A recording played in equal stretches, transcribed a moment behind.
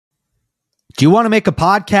Do you want to make a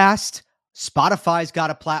podcast? Spotify's got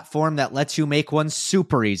a platform that lets you make one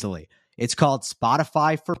super easily. It's called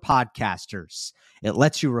Spotify for Podcasters. It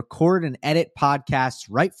lets you record and edit podcasts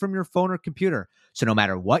right from your phone or computer. So no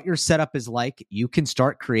matter what your setup is like, you can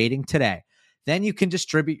start creating today. Then you can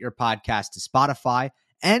distribute your podcast to Spotify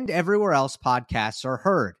and everywhere else podcasts are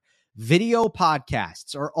heard. Video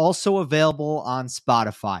podcasts are also available on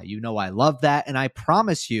Spotify. You know I love that, and I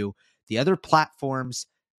promise you the other platforms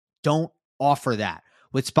don't offer that.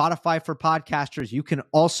 With Spotify for Podcasters, you can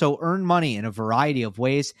also earn money in a variety of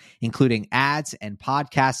ways, including ads and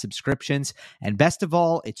podcast subscriptions. And best of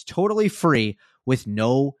all, it's totally free with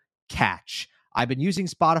no catch. I've been using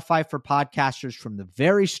Spotify for Podcasters from the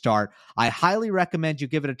very start. I highly recommend you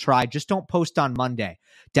give it a try. Just don't post on Monday.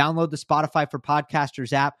 Download the Spotify for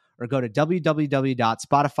Podcasters app or go to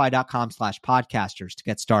www.spotify.com/podcasters to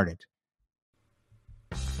get started.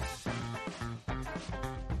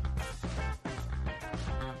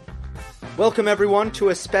 Welcome, everyone, to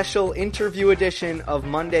a special interview edition of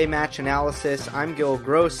Monday Match Analysis. I'm Gil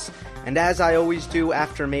Gross, and as I always do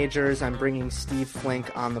after majors, I'm bringing Steve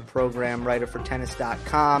Flink on the program, writer for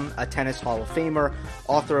Tennis.com, a tennis Hall of Famer,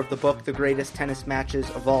 author of the book, The Greatest Tennis Matches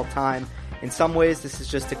of All Time. In some ways, this is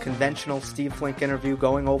just a conventional Steve Flink interview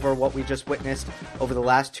going over what we just witnessed over the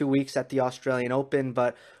last 2 weeks at the Australian Open,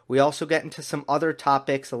 but we also get into some other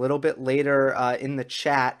topics a little bit later in the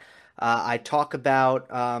chat. I talk about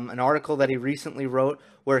an article that he recently wrote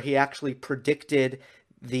where he actually predicted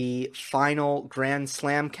the final Grand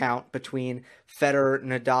Slam count between Federer,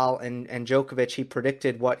 Nadal, and Djokovic. He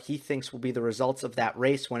predicted what he thinks will be the results of that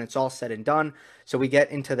race when it's all said and done. So we get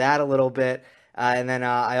into that a little bit. And then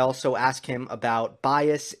I also ask him about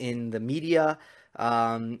bias in the media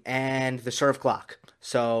and the serve clock.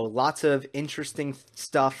 So lots of interesting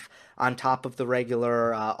stuff on top of the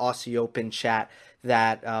regular Aussie Open chat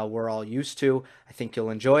that we're all used to. I think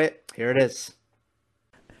you'll enjoy it. Here it is.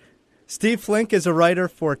 Steve Flink is a writer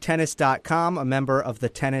for Tennis.com, a member of the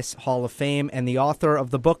Tennis Hall of Fame, and the author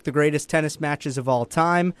of the book, The Greatest Tennis Matches of All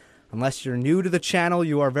Time. Unless you're new to the channel,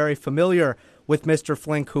 you are very familiar with Mr.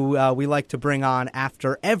 Flink, who we like to bring on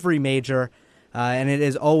after every major, and it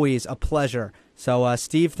is always a pleasure. So,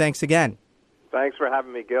 Steve, thanks again. Thanks for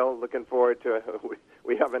having me, Gil. Looking forward to it.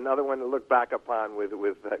 We have another one to look back upon with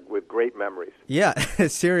great memories. Yeah,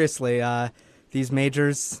 seriously. These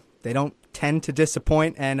majors, they don't tend to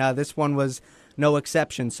disappoint, and this one was no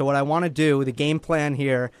exception. So what I want to do, the game plan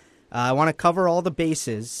here, I want to cover all the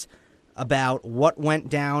bases about what went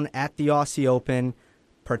down at the Aussie Open,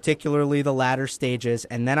 particularly the latter stages,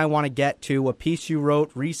 and then I want to get to a piece you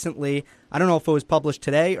wrote recently. I don't know if it was published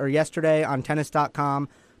today or yesterday on Tennis.com,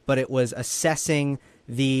 but it was assessing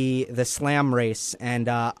the slam race, and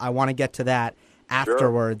I want to get to that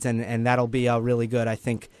afterwards, sure. and that'll be really good. I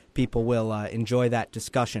think people will enjoy that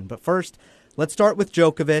discussion. But first, let's start with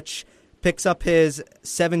Djokovic. Picks up his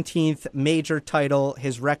 17th major title,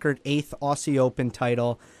 his record 8th Aussie Open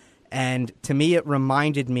title, and to me it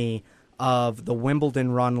reminded me of the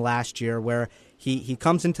Wimbledon run last year where he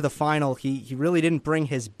comes into the final. He really didn't bring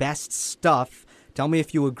his best stuff. Tell me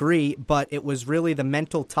if you agree, but it was really the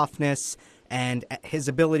mental toughness and his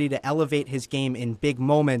ability to elevate his game in big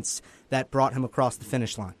moments that brought him across the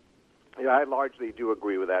finish line. Yeah, I largely do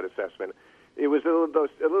agree with that assessment. It was a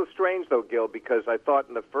little strange, though, Gil, because I thought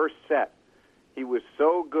in the first set, he was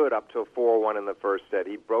so good up till 4-1 in the first set.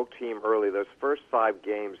 He broke team early. Those first 5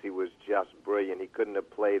 games, he was just brilliant. He couldn't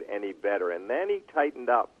have played any better. And then he tightened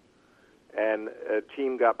up, and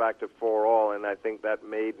team got back to 4-all, and I think that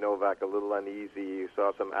made Novak a little uneasy. You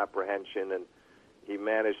saw some apprehension, and he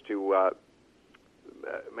managed to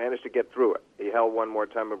get through it. He held one more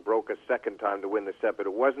time and broke a second time to win the set, but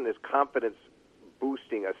it wasn't as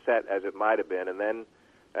confidence-boosting a set as it might have been. And then,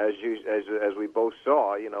 as we both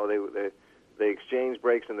saw, they exchanged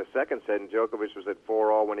breaks in the second set, and Djokovic was at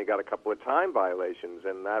 4-all when he got a couple of time violations,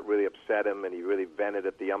 and that really upset him, and he really vented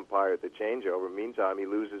at the umpire at the changeover. Meantime, he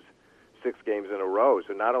loses 6 games in a row.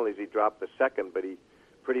 So not only has he dropped the second, but he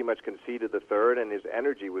pretty much conceded the third, and his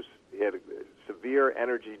energy he had a severe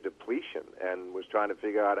energy depletion and was trying to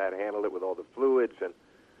figure out how to handle it with all the fluids. And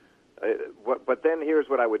but then here's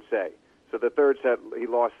what I would say. So the third set, he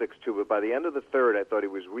lost 6-2, but by the end of the third, I thought he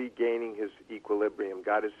was regaining his equilibrium,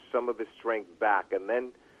 got some of his strength back, and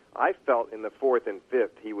then I felt in the fourth and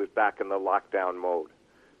fifth he was back in the lockdown mode.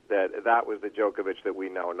 That was the Djokovic that we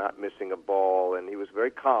know, not missing a ball, and he was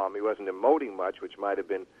very calm. He wasn't emoting much, which might have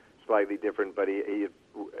been slightly different, but he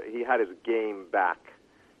had his game back,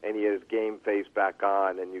 and he had his game face back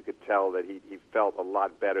on, and you could tell that he felt a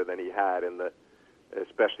lot better than he had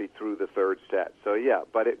especially through the third set. So yeah,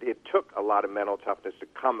 but it took a lot of mental toughness to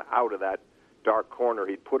come out of that dark corner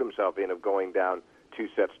he'd put himself in of going down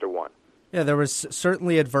 2-1. Yeah, there was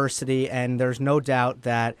certainly adversity, and there's no doubt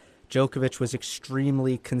that Djokovic was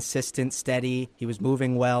extremely consistent, steady. He was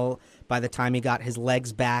moving well by the time he got his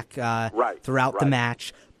legs back throughout the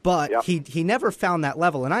match. But he never found that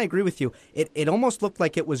level, and I agree with you. It almost looked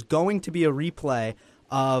like it was going to be a replay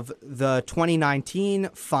of the 2019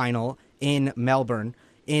 final in Melbourne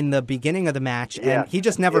in the beginning of the match, and he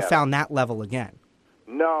just never found that level again.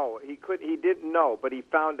 No, he didn't know, but he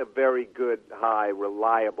found a very good, high,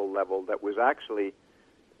 reliable level that was actually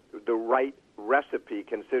the right recipe,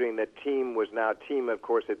 considering that Team, of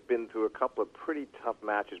course, had been through a couple of pretty tough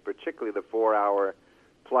matches, particularly the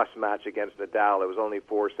 4-hour-plus match against Nadal. It was only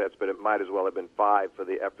 4 sets, but it might as well have been 5 for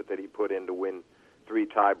the effort that he put in to win 3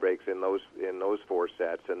 tiebreaks in those 4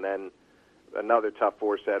 sets, and then another tough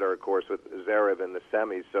 4-setter, of course, with Zverev in the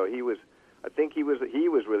semis. So I think he was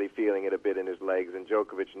really feeling it a bit in his legs, and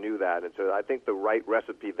Djokovic knew that. And so I think the right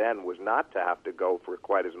recipe then was not to have to go for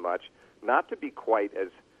quite as much, not to be quite as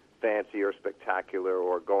fancy or spectacular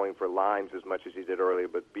or going for lines as much as he did earlier,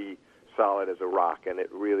 but be solid as a rock. And it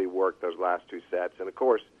really worked those last 2 sets. And of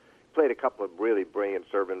course, played a couple of really brilliant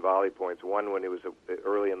serve and volley points. One when he was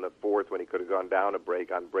early in the 4th when he could have gone down a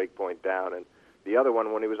break on break point down, and the other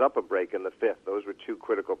one when he was up a break in the 5th. Those were 2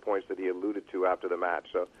 critical points that he alluded to after the match.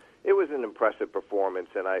 So it was an impressive performance,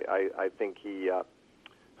 and I think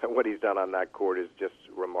what he's done on that court is just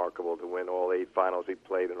remarkable, to win all 8 finals he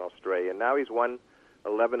played in Australia. And now he's won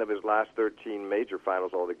 11 of his last 13 major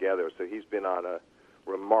finals altogether, so he's been on a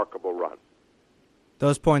remarkable run.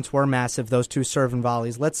 Those points were massive, those 2 serve and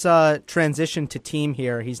volleys. Let's transition to Team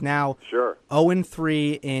here. He's now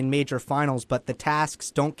 0-3 in major finals, but the tasks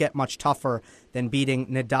don't get much tougher than beating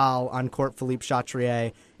Nadal on Court Philippe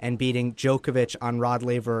Chatrier and beating Djokovic on Rod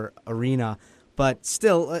Laver Arena. But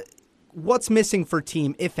still, what's missing for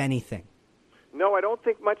Team, if anything? No, I don't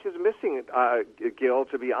think much is missing, Gil,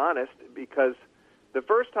 to be honest, because the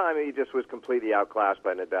first time he just was completely outclassed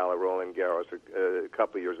by Nadal at Roland Garros a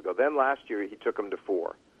couple of years ago. Then last year he took him to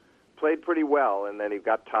 4. Played pretty well, and then he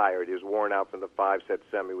got tired. He was worn out from the 5-set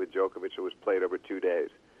semi with Djokovic, that was played over 2 days.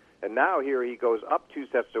 And now here he goes up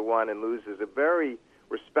 2-1 and loses a very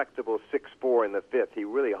respectable 6-4 in the 5th. He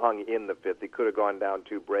really hung in the 5th. He could have gone down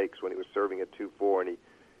 2 breaks when he was serving at 2-4, and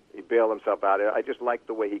he bailed himself out. I just liked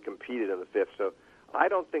the way he competed in the 5th. So I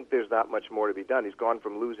don't think there's that much more to be done. He's gone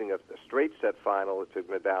from losing a straight set final to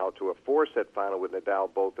Nadal to a 4-set final with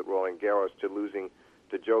Nadal both at Roland Garros to losing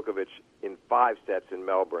to Djokovic in 5 sets in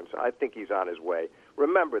Melbourne. So I think he's on his way.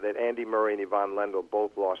 Remember that Andy Murray and Yvonne Lendl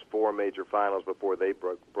both lost 4 major finals before they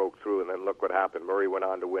broke through, and then look what happened. Murray went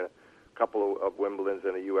on to win a couple of Wimbledons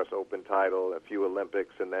and a U.S. Open title, a few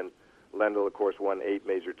Olympics, and then Lendl, of course, won 8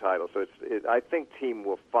 major titles. So I think Team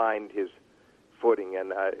will find his footing,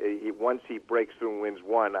 and once he breaks through and wins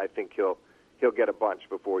 1, I think he'll get a bunch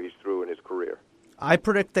before he's through in his career. I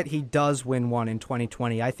predict that he does win 1 in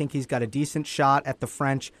 2020. I think he's got a decent shot at the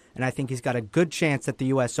French, and I think he's got a good chance at the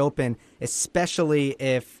U.S. Open, especially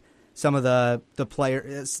if some of the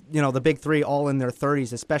players, the big 3 all in their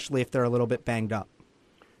 30s, especially if they're a little bit banged up.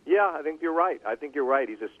 Yeah, I think you're right.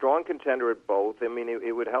 He's a strong contender at both. I mean,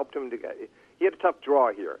 it would help him to he had a tough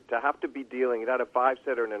draw here. To have to be dealing, he'd had a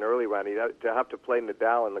 5-setter in an early round. To have to play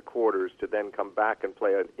Nadal in the quarters, to then come back and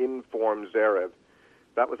play an informed Zverev.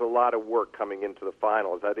 That was a lot of work coming into the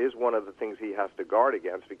finals. That is one of the things he has to guard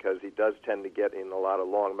against, because he does tend to get in a lot of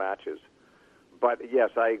long matches. But yes,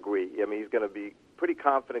 I agree. I mean, he's going to be pretty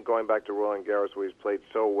confident going back to Roland Garros, where he's played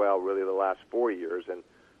so well really the last 4 years, and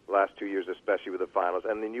the last 2 years especially with the finals.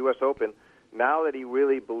 And the U.S. Open, now that he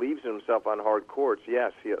really believes in himself on hard courts,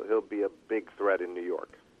 yes, he'll be a big threat in New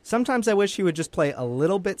York. Sometimes I wish he would just play a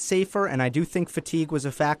little bit safer, and I do think fatigue was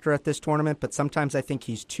a factor at this tournament, but sometimes I think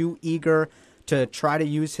he's too eager to try to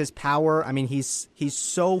use his power. I mean, he's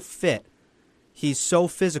so fit, he's so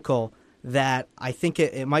physical, that I think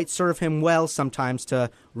it might serve him well sometimes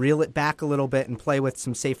to reel it back a little bit and play with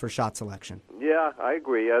some safer shot selection. Yeah, I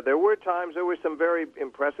agree. There were some very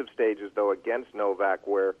impressive stages, though, against Novak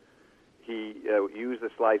where he used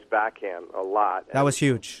the slice backhand a lot. That was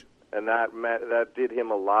huge. And that did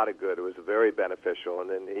him a lot of good. It was very beneficial, and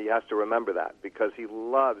then he has to remember that, because he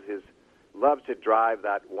loves to drive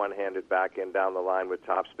that one-handed backhand down the line with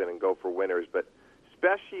topspin and go for winners. But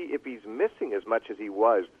especially if he's missing as much as he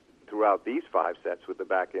was throughout these 5 sets with the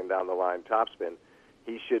backhand down the line topspin,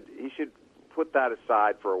 he should put that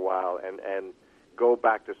aside for a while and go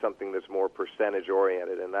back to something that's more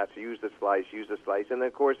percentage-oriented, and that's use the slice. And,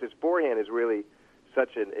 of course, his forehand is really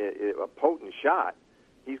such a potent shot.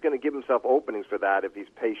 He's going to give himself openings for that if he's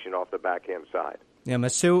patient off the backhand side. Yeah,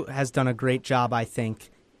 Masu has done a great job, I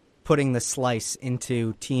think, putting the slice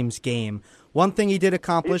into team's game. One thing he did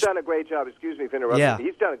accomplish... He's done a great job. Excuse me for interrupting. Yeah.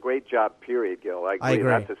 He's done a great job, period, Gil. I agree.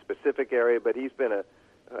 That's a specific area, but he's been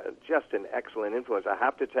just an excellent influence. I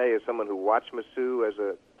have to tell you, as someone who watched Masu as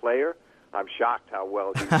a player, I'm shocked how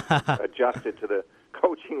well he adjusted to the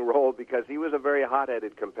coaching role, because he was a very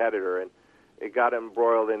hot-headed competitor, and it got him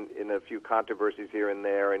embroiled in a few controversies here and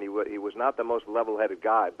there, and he was not the most level-headed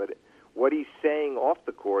guy. But what he's saying off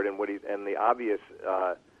the court and and the obvious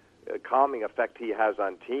calming effect he has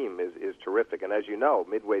on team is terrific. And as you know,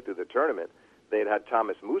 midway through the tournament, they had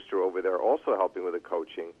Thomas Mooster over there also helping with the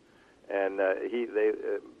coaching, and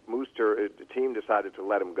Mooster, the team decided to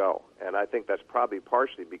let him go, and I think that's probably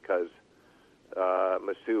partially because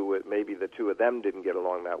Masu, maybe the two of them didn't get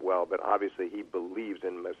along that well, but obviously he believes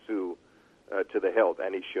in Masu to the hilt,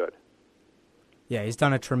 and he should. Yeah, he's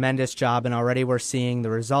done a tremendous job, and already we're seeing the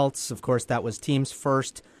results. Of course, that was team's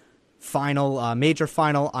first final, major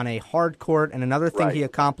final on a hard court, and another thing he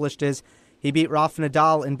accomplished is he beat Rafa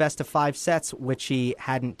Nadal in best-of-5 sets, which he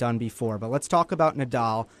hadn't done before. But let's talk about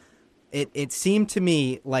Nadal. It seemed to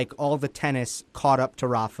me like all the tennis caught up to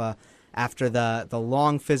Rafa after the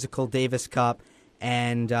long physical Davis Cup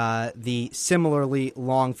and the similarly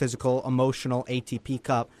long physical emotional ATP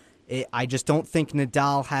Cup. I just don't think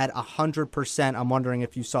Nadal had 100%. I'm wondering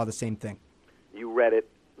if you saw the same thing. You read it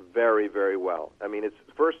very, very well. I mean, it's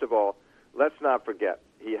first of all, let's not forget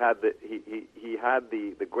he had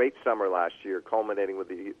the great summer last year, culminating with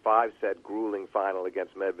the 5-set grueling final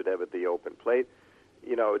against Medvedev at the Open. Played,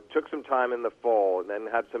 it took some time in the fall, and then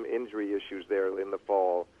had some injury issues there in the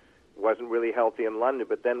fall. Wasn't really healthy in London,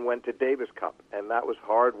 but then went to Davis Cup, and that was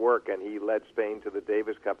hard work, and he led Spain to the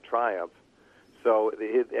Davis Cup triumph. So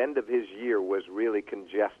the end of his year was really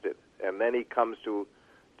congested, and then he comes to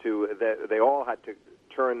they all had to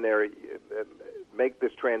make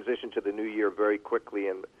this transition to the new year very quickly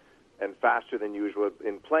and faster than usual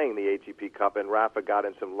in playing the ATP Cup. And Rafa got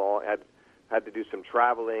in some had to do some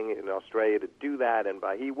traveling in Australia to do that, and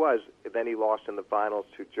then he lost in the finals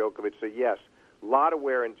to Djokovic. So yes, a lot of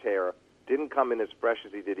wear and tear. Didn't come in as fresh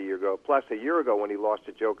as he did a year ago. Plus, a year ago when he lost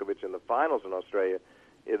to Djokovic in the finals in Australia,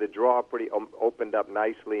 the draw pretty opened up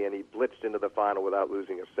nicely, and he blitzed into the final without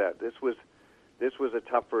losing a set. This was a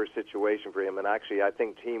tougher situation for him, and actually I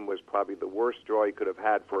think team was probably the worst draw he could have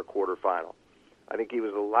had for a quarterfinal. I think he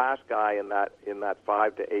was the last guy in that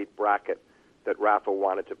 5 to 8 bracket that Rafa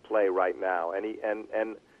wanted to play right now. And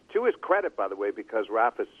and to his credit, by the way, because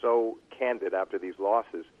Rafa's so candid after these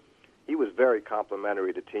losses, he was very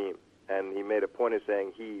complimentary to team, and he made a point of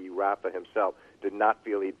saying Rafa himself, did not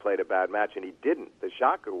feel he'd played a bad match, and he didn't. The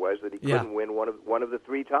shocker was that he couldn't win one of the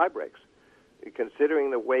 3 tiebreaks.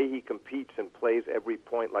 Considering the way he competes and plays every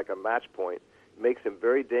point like a match point, makes him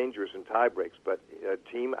very dangerous in tiebreaks, but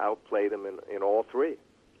team outplayed him in all 3.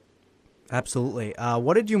 Absolutely.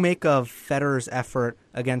 What did you make of Federer's effort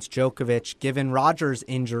against Djokovic, given Roger's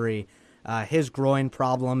injury, his groin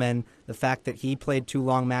problem, and the fact that he played 2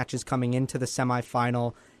 long matches coming into the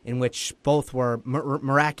semifinal, in which both were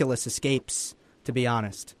miraculous escapes, to be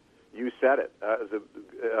honest? You said it.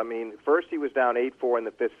 First he was down 8-4 in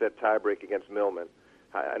the 5th set tiebreak against Millman,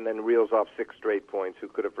 and then reels off 6 straight points. Who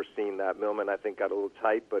could have foreseen that? Millman, I think, got a little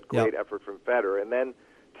tight, but great effort from Federer. And then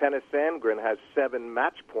Tennis Sandgren has 7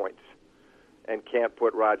 match points and can't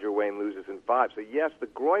put Roger away and loses in 5. So, yes, the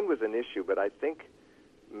groin was an issue, but I think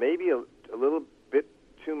maybe a little bit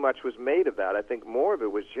too much was made of that. I think more of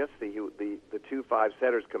it was just the 2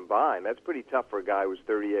 5-setters combined. That's pretty tough for a guy who's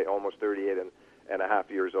almost 38 and a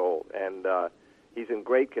half years old. And he's in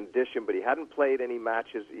great condition, but he hadn't played any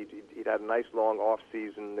matches. He'd had a nice long off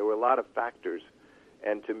season. There were a lot of factors.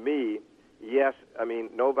 And to me, yes,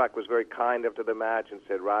 Novak was very kind after the match and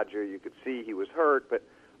said, Roger, you could see he was hurt, but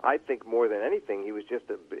I think more than anything, he was just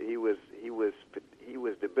he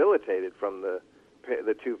was debilitated from the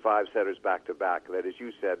 2 5-setters back to back. That, as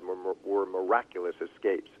you said, were miraculous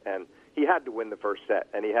escapes. And he had to win the first set,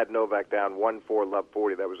 and he had Novak down 1-4, love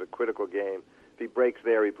 40. That was a critical game. If he breaks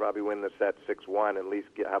there, he'd probably win the set 6-1, at least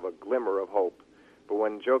have a glimmer of hope. But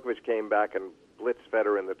when Djokovic came back and blitzed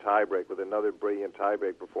Federer in the tiebreak with another brilliant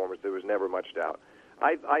tiebreak performance, there was never much doubt.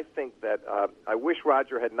 I think that I wish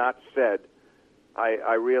Roger had not said, I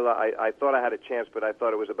thought I had a chance, but I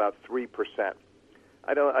thought it was about 3%.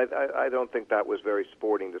 I don't think that was very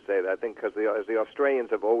sporting to say that. I think because as the Australians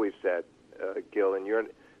have always said, Gil, and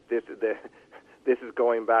this is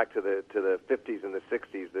going back to the 50s and the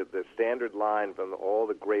 60s. The standard line from all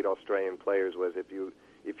the great Australian players was if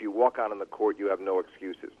you walk out on the court, you have no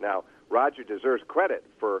excuses. Now, Roger deserves credit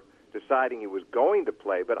for deciding he was going to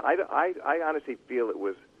play, but I honestly feel it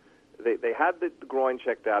was they had the groin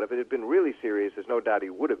checked out. If it had been really serious, there's no doubt he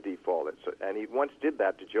would have defaulted. So, and he once did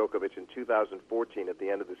that to Djokovic in 2014 at the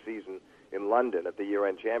end of the season in London at the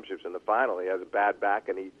year-end championships. In the final, he has a bad back,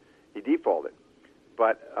 and he defaulted.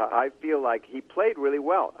 But I feel like he played really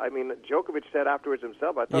well. I mean, Djokovic said afterwards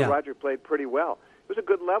himself, I thought Roger played pretty well. It was a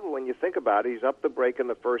good level when you think about it. He's up the break in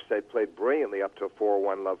the first set, played brilliantly up to a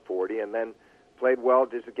 4-1 love 40, and then played well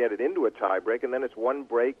just to get it into a tiebreak, and then it's one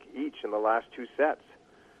break each in the last two sets,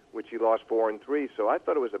 which he lost 4 and 3. So I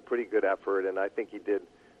thought it was a pretty good effort, and I think he did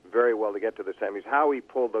very well to get to the semis. How he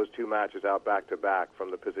pulled those two matches out back-to-back from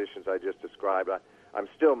the positions I just described, I'm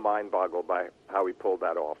still mind-boggled by how he pulled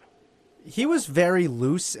that off. He was very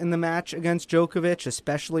loose in the match against Djokovic,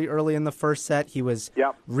 especially early in the first set. He was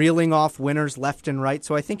reeling off winners left and right.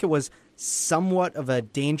 So I think it was somewhat of a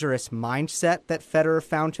dangerous mindset that Federer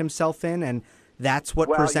found himself in, and that's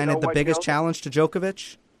what presented the biggest challenge to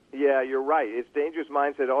Djokovic. Yeah, you're right. It's dangerous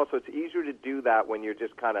mindset. Also, it's easier to do that when you're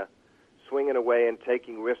just kind of swinging away and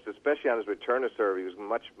taking risks, especially on his return to serve. He was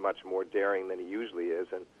much, much more daring than he usually is,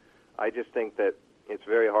 and I just think that it's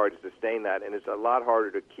very hard to sustain that, and it's a lot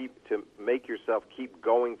harder to make yourself keep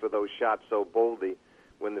going for those shots so boldly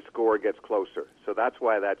when the score gets closer. So that's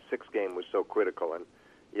why that sixth game was so critical. And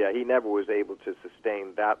yeah, he never was able to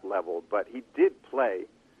sustain that level, but he did play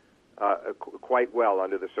quite well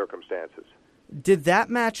under the circumstances. Did that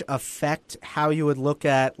match affect how you would look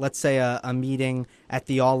at, let's say, a meeting at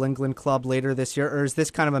the All England Club later this year, or is this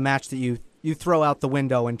kind of a match that you throw out the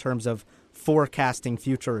window in terms of forecasting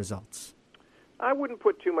future results? I wouldn't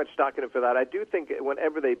put too much stock in it for that. I do think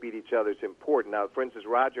whenever they beat each other, it's important. Now, for instance,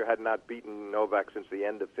 Roger had not beaten Novak since the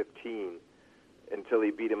end of 15 until he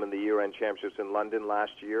beat him in the year-end championships in London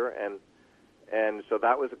last year, and so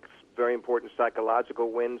that was a very important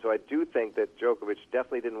psychological win. So I do think that Djokovic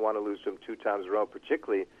definitely didn't want to lose to him 2 times in a row,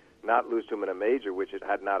 particularly not lose to him in a major, which it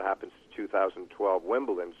had not happened since 2012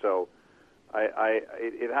 Wimbledon. So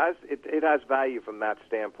it has value from that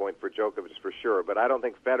standpoint for Djokovic for sure. But I don't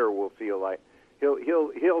think Federer will feel like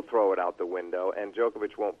he'll throw it out the window, and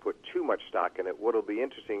Djokovic won't put too much stock in it. What'll be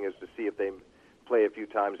interesting is to see if they play a few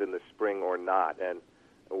times in the spring or not, and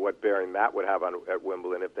what bearing that would have at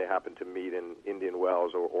Wimbledon if they happen to meet in Indian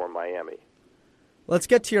Wells or Miami. Let's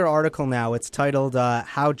get to your article now. It's titled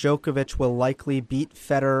How Djokovic Will Likely Beat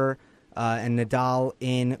Federer and Nadal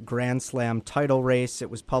in Grand Slam Title Race. It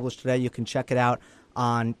was published today. You can check it out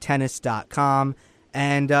on tennis.com.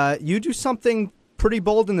 And you do something pretty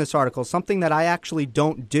bold in this article, something that I actually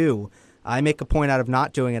don't do. I make a point out of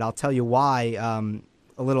not doing it. I'll tell you why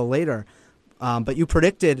a little later. But you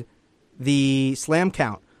predicted the slam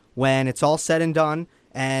count when it's all said and done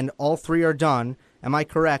and all three are done. Am I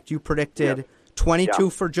correct? You predicted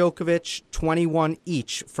 22 for Djokovic, 21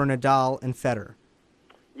 each for Nadal and Federer.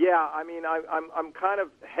 Yeah, I mean, I'm kind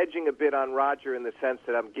of hedging a bit on Roger in the sense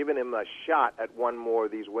that I'm giving him a shot at one more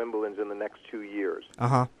of these Wimbledons in the next 2 years.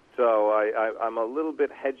 Uh-huh. So I'm a little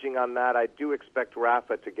bit hedging on that. I do expect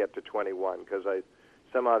Rafa to get to 21 because I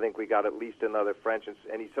somehow think we got at least another French,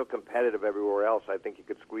 and he's so competitive everywhere else. I think he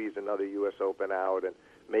could squeeze another U.S. Open out, and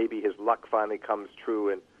maybe his luck finally comes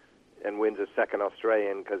true and wins a second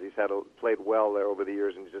Australian because he's played well there over the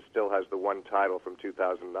years, and he just still has the one title from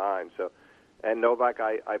 2009. So, and Novak,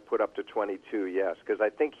 I put up to 22, yes, because I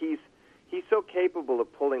think he's so capable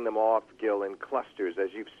of pulling them off, Gil, in clusters, as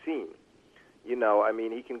you've seen. You know, I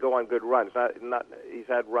mean, he can go on good runs. He's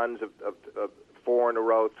had runs of 4 in a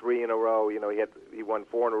row, 3 in a row. You know, he won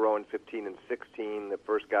 4 in a row in 15 and 16. The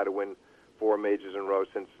first guy to win 4 majors in a row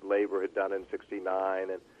since Laver had done in 69.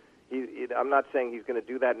 And I'm not saying he's going to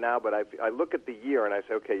do that now, but I look at the year and I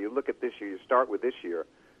say, okay, you look at this year. You start with this year.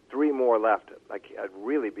 3 more left. I'd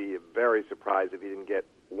really be very surprised if he didn't get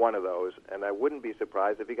one of those, and I wouldn't be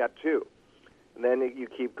surprised if he got 2. And then you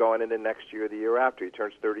keep going into next year, the year after. He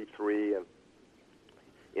turns 33 and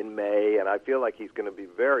in May, and I feel like he's going to be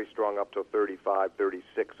very strong up till 35,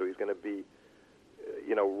 36, so he's going to be,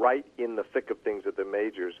 right in the thick of things at the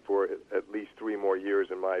majors for at least 3 more years,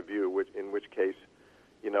 in my view, in which case,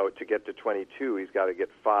 to get to 22, he's got to get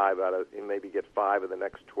 5 of the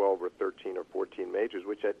next 12 or 13 or 14 majors,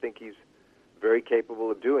 which I think he's very capable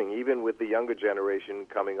of doing, even with the younger generation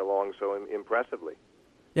coming along so impressively.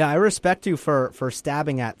 Yeah, I respect you for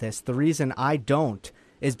stabbing at this. The reason I don't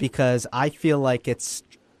is because I feel like it's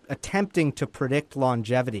attempting to predict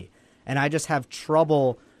longevity, and I just have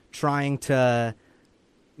trouble trying to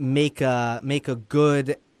make a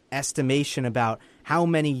good estimation about how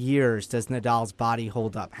many years does Nadal's body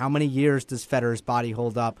hold up, how many years does Federer's body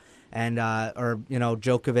hold up, and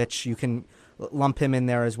Djokovic, you can lump him in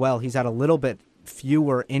there as well. He's had a little bit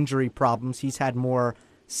fewer injury problems. He's had more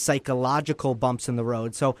psychological bumps in the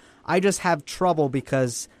road. So I just have trouble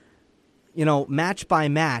because, match by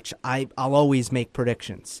match, I'll always make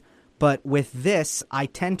predictions. But with this, I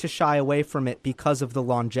tend to shy away from it because of the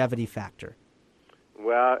longevity factor.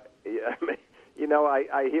 Well,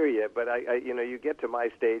 I hear you, but you get to my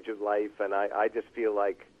stage of life, and I just feel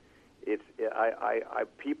like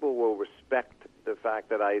people will respect the fact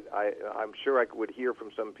that I'm sure I would hear from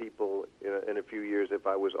some people in a few years if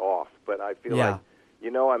I was off, but I feel like,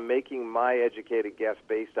 I'm making my educated guess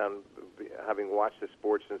based on having watched the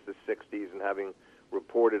sport since the 60s and having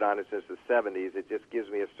reported on it since the 70s. It just gives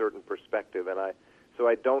me a certain perspective, so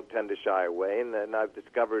I don't tend to shy away, and I've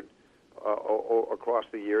discovered across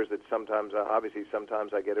the years that sometimes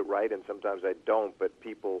I get it right and sometimes I don't, but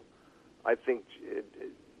people, I think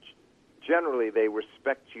generally they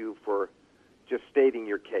respect you for just stating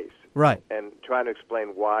your case, right, and trying to explain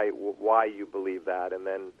why you believe that, and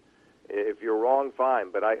then if you're wrong,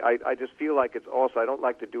 fine. But I just feel like it's also, I don't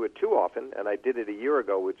like to do it too often, and I did it a year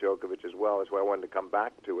ago with Djokovic as well. That's why I wanted to come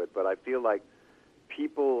back to it. But I feel like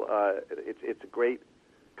people, it's a great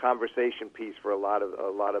conversation piece for a lot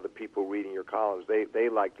of the people reading your columns. They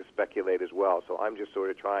like to speculate as well. So I'm just sort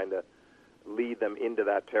of trying to lead them into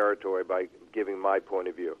that territory by giving my point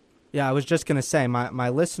of view. Yeah, I was just going to say, my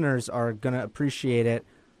listeners are going to appreciate it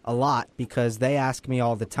a lot because they ask me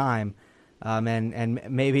all the time, and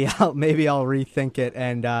maybe I'll rethink it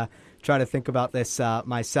and try to think about this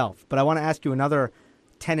myself. But I want to ask you another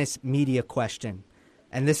tennis media question,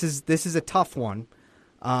 and this is a tough one,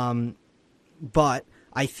 but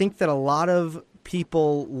I think that a lot of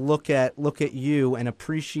people look at you and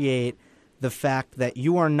appreciate the fact that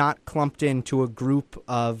you are not clumped into a group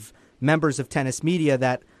of members of tennis media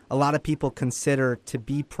that a lot of people consider to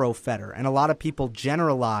be pro-Federer. And a lot of people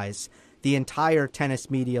generalize the entire tennis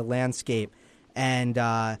media landscape and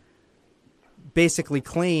basically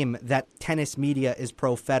claim that tennis media is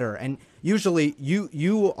pro-Federer. And usually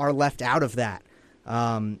you are left out of that.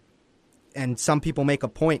 And some people make a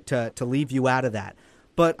point to leave you out of that.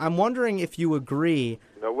 But I'm wondering if you agree.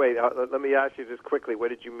 No, wait. Let me ask you just quickly. What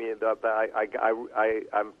did you mean about that?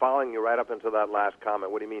 I'm following you right up until that last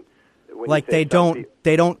comment. What do you mean? Like they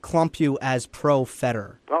don't clump you as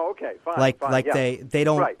pro-Federer. Oh, okay, fine. Like yeah. they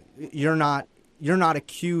don't. Right. You're not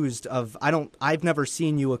accused of. I've never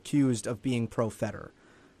seen you accused of being pro-Federer.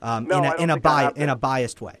 In a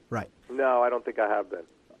biased way, right? No, I don't think I have been.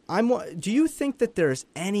 Do you think that there's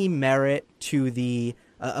any merit to the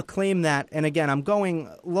a claim that, and again, I'm going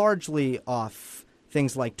largely off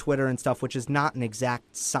things like Twitter and stuff, which is not an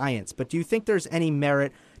exact science, but do you think there's any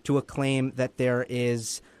merit to a claim that there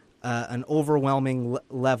is an overwhelming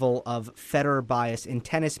level of Federer bias in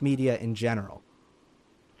tennis media in general?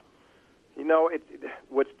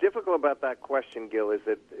 What's difficult about that question, Gil, is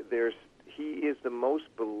that he is the most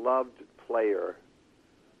beloved player,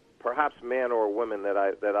 perhaps man or woman, that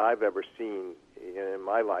I've ever seen in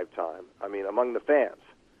my lifetime. I mean, among the fans.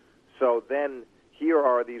 So then here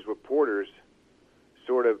are these reporters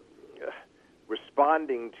sort of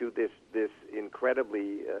responding to this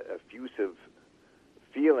incredibly effusive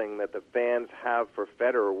feeling that the fans have for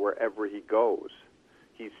Federer wherever he goes.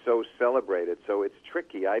 He's so celebrated, so it's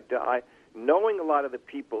tricky. Knowing a lot of the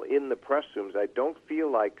people in the press rooms, I don't feel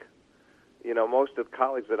like, most of the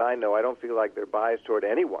colleagues that I know, I don't feel like they're biased toward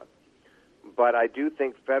anyone. But I do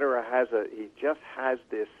think Federer he just has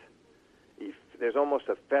this, there's almost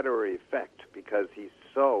a Federer effect because he's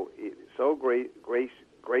so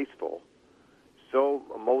graceful, so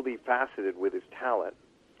multifaceted with his talent,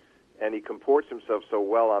 and he comports himself so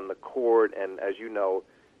well on the court, and as you know,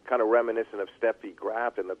 kind of reminiscent of Steffi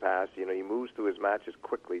Graf in the past. He moves through his matches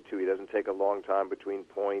quickly, too. He doesn't take a long time between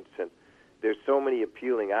points, and there's so many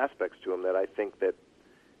appealing aspects to him that I think that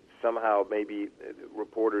somehow maybe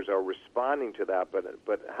reporters are responding to that,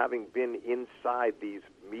 but having been inside these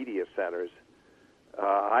media centers,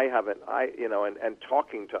 and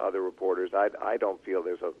talking to other reporters, I don't feel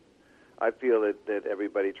I feel that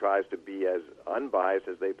everybody tries to be as unbiased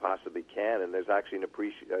as they possibly can, and there's actually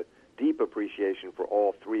a deep appreciation for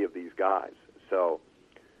all three of these guys. So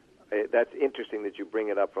that's interesting that you bring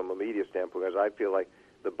it up from a media standpoint, because I feel like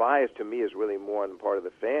the bias to me is really more on the part of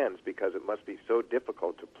the fans, because it must be so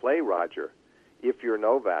difficult to play Roger if you're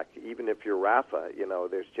Novak, even if you're Rafa.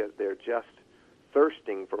 They're just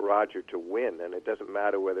thirsting for Roger to win, and it doesn't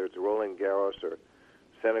matter whether it's Roland Garros or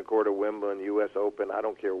Center Court or Wimbledon, U.S. Open. I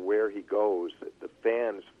don't care where he goes. The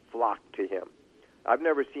fans flock to him. I've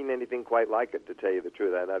never seen anything quite like it, to tell you the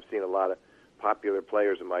truth. And I've seen a lot of popular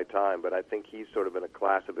players in my time, but I think he's sort of in a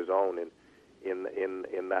class of his own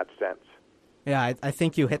in that sense. Yeah, I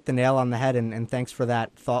think you hit the nail on the head, and thanks for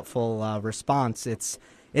that thoughtful response. It's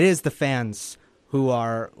it is the fans who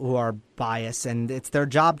are biased, and it's their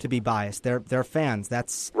job to be biased. They're fans.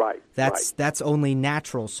 That's only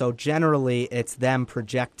natural. So generally, it's them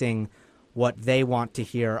projecting what they want to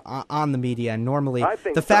hear on the media. And normally,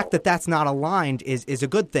 the fact that that's not aligned is a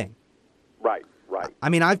good thing. Right. I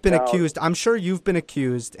mean, I've been accused. I'm sure you've been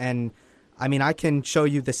accused, and I mean, I can show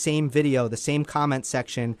you the same video, the same comment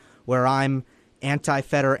section where I'm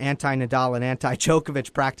anti-Federer, anti-Nadal, and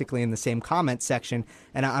anti-Djokovic practically in the same comment section,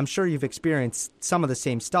 and I'm sure you've experienced some of the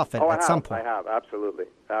same stuff at some point. I have, absolutely.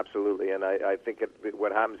 And I think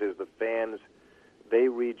what happens is the fans, they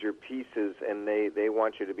read your pieces, and they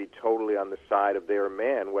want you to be totally on the side of their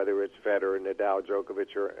man, whether it's Federer, Nadal,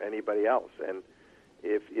 Djokovic, or anybody else. And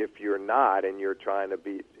if you're not, and you're trying to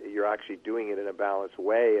you're actually doing it in a balanced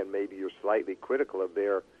way, and maybe you're slightly critical of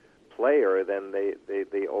their player, then they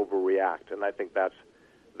overreact, and I think that's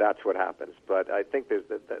what happens. But I think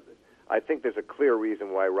there's a clear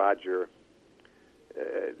reason why Roger.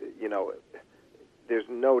 There's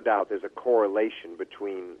no doubt there's a correlation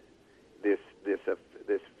between this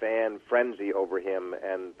fan frenzy over him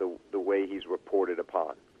and the way he's reported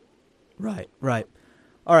upon. Right.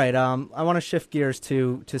 All right, I want to shift gears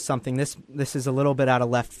to something. This is a little bit out of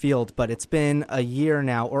left field, but it's been a year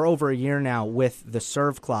now, or over a year now, with the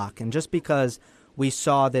serve clock. And just because we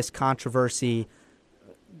saw this controversy,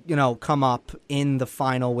 come up in the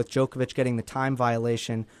final with Djokovic getting the time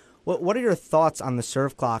violation, what are your thoughts on the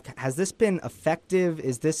serve clock? Has this been effective?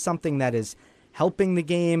 Is this something that is helping the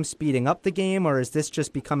game, speeding up the game, or is this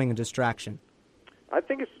just becoming a distraction? I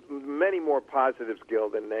think it's many more positives, Gil,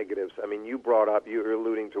 than negatives. I mean, you were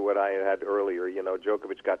alluding to what I had earlier.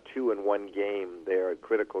 Djokovic got 2 in one game there, a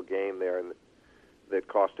critical game there, and that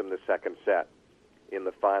cost him the second set in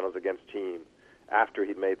the finals against Thiem after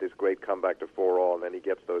he'd made this great comeback to 4-all, and then he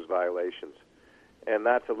gets those violations. And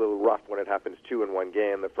that's a little rough when it happens 2 in one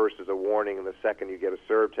game. The first is a warning, and the second you get a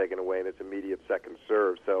serve taken away, and it's immediate second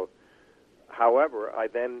serve. So, however, I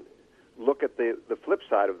then look at the flip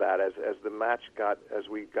side of that as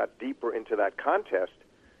we got deeper into that contest,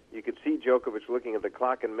 you could see Djokovic looking at the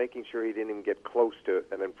clock and making sure he didn't even get close to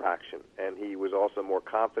an infraction. And he was also more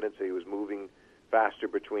confident, so he was moving faster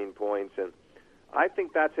between points. And I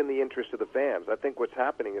think that's in the interest of the fans. I think what's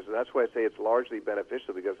happening is, that's why I say it's largely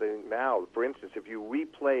beneficial, because I think now, for instance, if you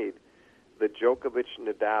replayed the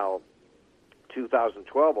Djokovic-Nadal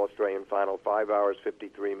 2012 Australian final, 5 hours,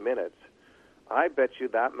 53 minutes, I bet you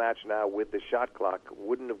that match now with the shot clock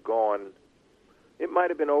wouldn't have gone. It might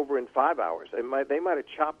have been over in 5 hours. They might have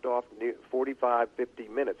chopped off 45, 50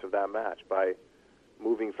 minutes of that match by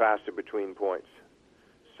moving faster between points.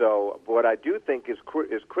 So what I do think is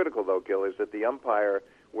critical, though, Gil, is that the umpire,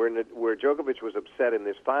 where Djokovic was upset in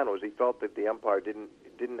this final, is he felt that the umpire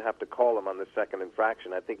didn't have to call him on the second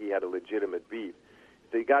infraction. I think he had a legitimate beef.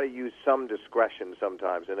 So you got to use some discretion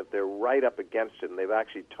sometimes, and if they're right up against it and they've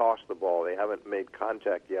actually tossed the ball, they haven't made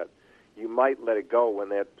contact yet, you might let it go when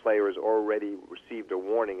that player has already received a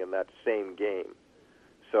warning in that same game.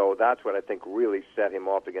 So that's what I think really set him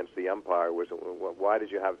off against the umpire, was why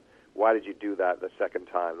did you do that the second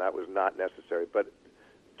time? That was not necessary. But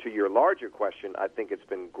to your larger question, I think it's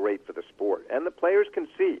been great for the sport, and the players can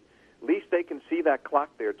see. At least they can see that clock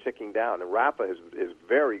there ticking down. And Rafa is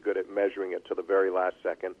very good at measuring it to the very last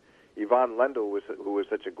second. Ivan Lendl, who was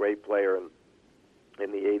such a great player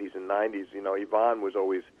in the 80s and 90s, Ivan was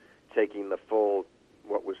always taking the full,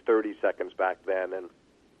 what was 30 seconds back then, and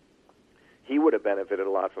he would have benefited a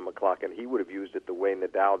lot from a clock, and he would have used it the way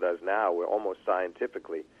Nadal does now, almost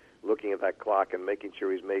scientifically, looking at that clock and making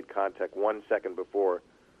sure he's made contact 1 second before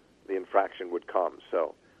the infraction would come.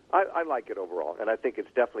 So I like it overall, and I think it's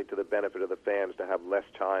definitely to the benefit of the fans to have less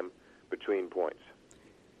time between points.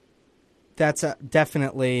 That's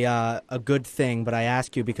definitely a good thing, but I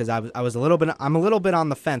ask you because I'm a little bit on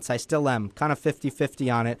the fence. I still am, kind of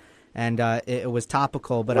 50-50 on it, and it was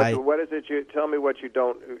topical. But what is it? Tell me what you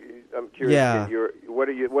don't. I'm curious. Yeah. What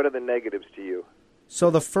are the negatives to you? So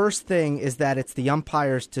the first thing is that it's the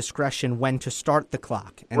umpire's discretion when to start the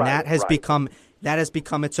clock, and that has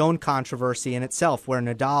become its own controversy in itself. Where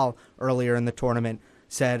Nadal earlier in the tournament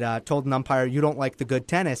told an umpire, "You don't like the good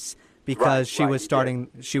tennis," because she was starting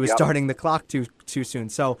the clock too soon.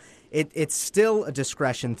 So it's still a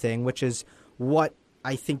discretion thing, which is what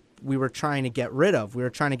I think we were trying to get rid of. We were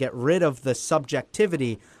trying to get rid of the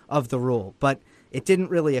subjectivity of the rule, but it didn't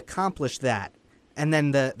really accomplish that. And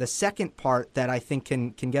then the second part that I think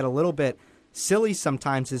can get a little bit silly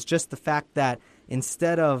sometimes is just the fact that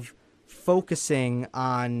instead of focusing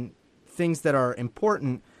on things that are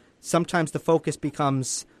important, sometimes the focus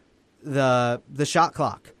becomes the shot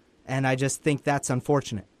clock. And I just think that's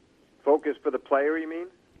unfortunate. Focus for the player, you mean?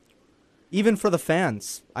 even for the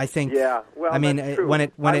fans, I think. Yeah, well, I mean, that's true.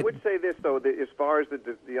 I would say this though, that as far as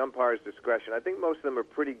the umpire's discretion, I think most of them are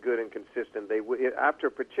pretty good and consistent. After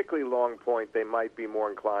a particularly long point, they might be more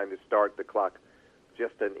inclined to start the clock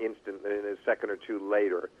just an instant, in a second or two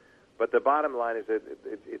later. But the bottom line is that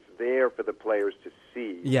it's there for the players to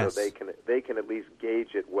see, yes. so they can at least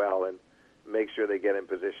gauge it well and make sure they get in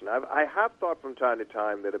position. I have thought from time to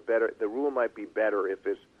time that the rule might be better if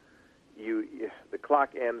the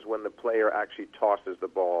clock ends when the player actually tosses the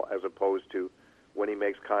ball as opposed to when he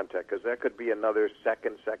makes contact, because that could be another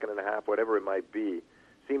second and a half, whatever it might be.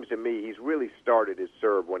 Seems to me he's really started his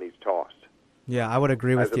serve when he's tossed. Yeah, I would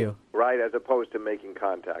agree with you. Right, as opposed to making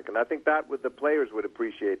contact. And I think the players would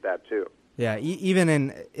appreciate that too. Yeah,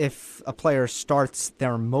 even if a player starts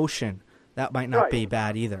their motion, that might not be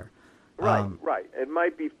bad either. Right. It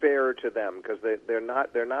might be fairer to them because they're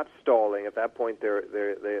not stalling at that point.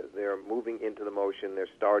 They're moving into the motion. They're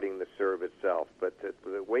starting the serve itself. But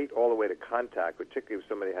the wait all the way to contact, particularly if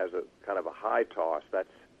somebody has a kind of a high toss, that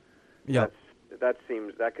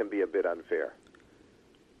can be a bit unfair.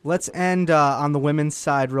 Let's end on the women's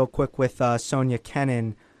side real quick with Sonia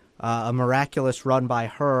Kenin. A miraculous run by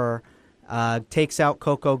her takes out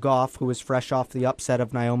Coco Gauff, who was fresh off the upset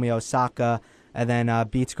of Naomi Osaka, and then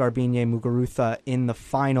beats Garbine Muguruza in the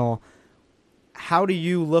final. How do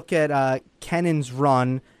you look at Kenin's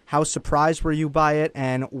run? How surprised were you by it,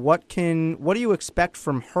 and what do you expect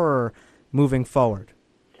from her moving forward?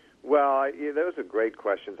 Well, those are great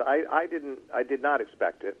questions. I did not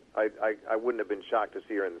expect it. I wouldn't have been shocked to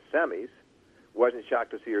see her in the semis. Wasn't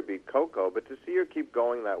shocked to see her beat Coco, but to see her keep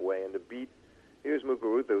going that way and to beat, here's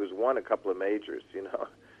Muguruza, who's won a couple of majors.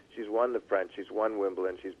 She's won the French, she's won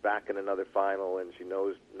Wimbledon, she's back in another final, and she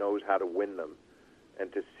knows how to win them.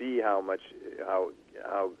 And to see how much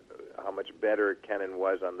better Kenin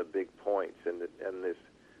was on the big points and this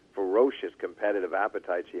ferocious competitive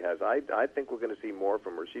appetite she has, I think we're going to see more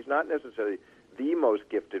from her. She's not necessarily the most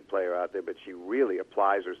gifted player out there, but she really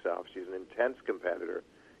applies herself. She's an intense competitor,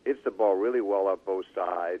 hits the ball really well up both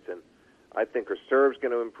sides, and I think her serve's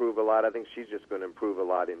going to improve a lot. I think she's just going to improve a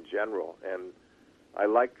lot in general, and I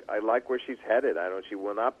like where she's headed. She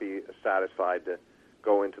will not be satisfied to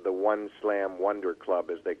go into the one slam wonder club,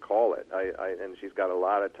 as they call it. And she's got a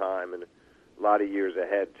lot of time and a lot of years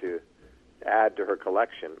ahead to add to her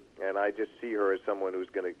collection, and I just see her as someone who's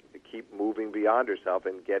going to keep moving beyond herself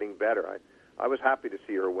and getting better. I was happy to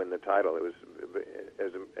see her win the title.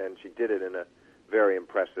 And she did it in a very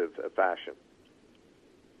impressive fashion.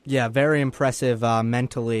 Yeah, very impressive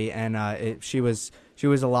mentally, and she was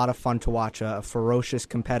a lot of fun to watch. A ferocious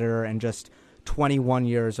competitor and just 21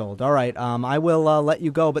 years old. All right, I will let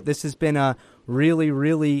you go, but this has been a really,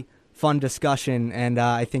 really fun discussion, and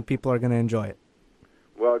I think people are going to enjoy it.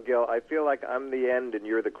 Well, Gil, I feel like I'm the end and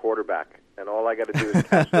you're the quarterback, and all I got to do is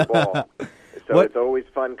catch the ball. So It's always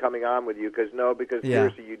fun coming on with you because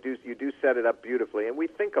seriously, you do set it up beautifully, and we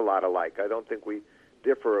think a lot alike. I don't think we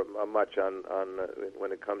differ much on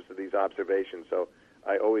when it comes to these observations. So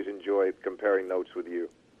I always enjoy comparing notes with you.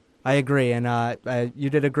 I agree, and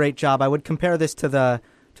you did a great job. I would compare this to the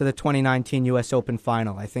 2019 U.S. Open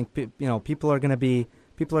final. I think people are going to be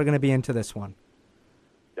into this one.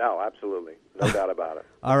 Oh, absolutely. No doubt about it.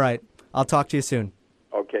 All right. I'll talk to you soon.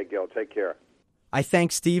 Okay, Gil. Take care. I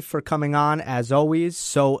thank Steve for coming on, as always.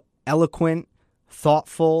 So eloquent,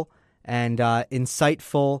 thoughtful, and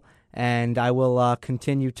insightful, and I will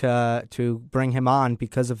continue to bring him on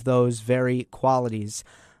because of those very qualities.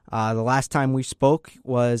 The last time we spoke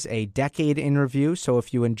was a decade interview, so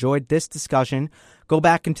if you enjoyed this discussion, go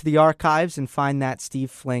back into the archives and find that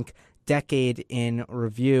Steve Flink Decade in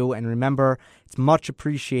Review. And remember, it's much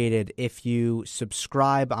appreciated if you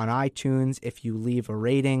subscribe on iTunes, if you leave a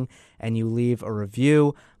rating and you leave a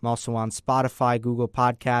review. I'm also on Spotify, Google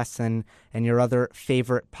Podcasts, and your other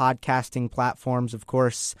favorite podcasting platforms. Of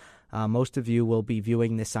course, most of you will be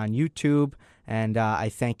viewing this on YouTube, and I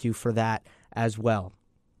thank you for that as well.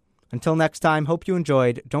 Until next time, hope you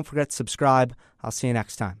enjoyed. Don't forget to subscribe. I'll see you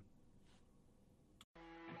next time.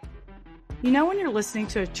 You know when you're listening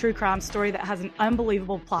to a true crime story that has an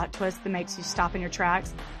unbelievable plot twist that makes you stop in your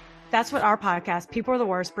tracks? That's what our podcast, People Are the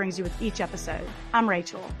Worst, brings you with each episode. I'm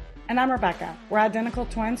Rachel. And I'm Rebecca. We're identical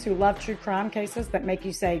twins who love true crime cases that make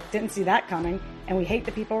you say, didn't see that coming, and we hate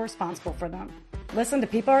the people responsible for them. Listen to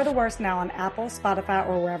People Are the Worst now on Apple, Spotify,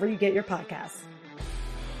 or wherever you get your podcasts.